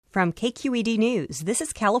From KQED News, this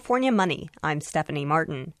is California Money. I'm Stephanie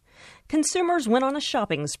Martin. Consumers went on a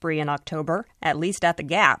shopping spree in October, at least at the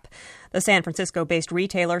Gap. The San Francisco-based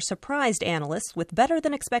retailer surprised analysts with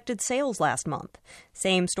better-than-expected sales last month.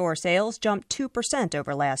 Same-store sales jumped 2%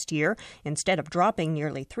 over last year, instead of dropping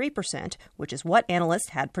nearly 3%, which is what analysts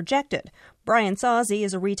had projected. Brian Sozzi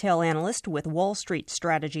is a retail analyst with Wall Street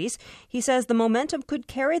Strategies. He says the momentum could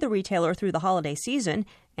carry the retailer through the holiday season,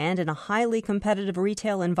 and in a highly competitive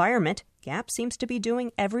retail environment, Gap seems to be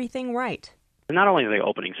doing everything right. Not only are they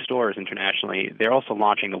opening stores internationally, they're also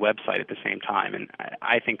launching the website at the same time. And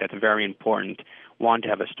I think that's very important, one, to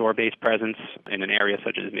have a store-based presence in an area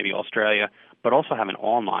such as maybe Australia, but also have an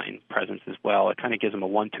online presence as well. It kind of gives them a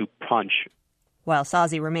 1-2 punch. While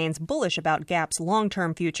Sozzi remains bullish about Gap's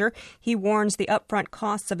long-term future, he warns the upfront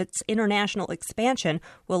costs of its international expansion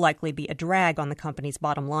will likely be a drag on the company's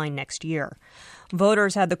bottom line next year.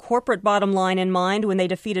 Voters had the corporate bottom line in mind when they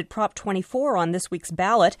defeated Prop 24 on this week's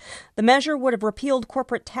ballot. The measure would have repealed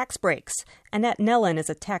corporate tax breaks. Annette Nellen is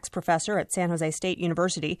a tax professor at San Jose State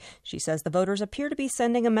University. She says the voters appear to be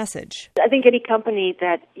sending a message. I think any company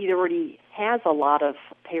that either already has a lot of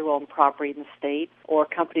payroll and property in the state, or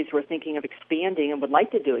companies who are thinking of expanding and would like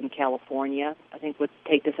to do it in California, I think would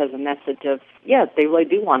take this as a message of, yes, they really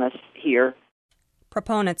do want us here.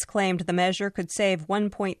 Proponents claimed the measure could save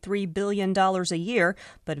 $1.3 billion a year,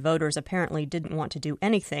 but voters apparently didn't want to do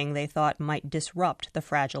anything they thought might disrupt the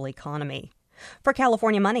fragile economy. For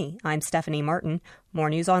California Money, I'm Stephanie Martin. More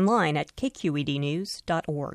news online at kqednews.org.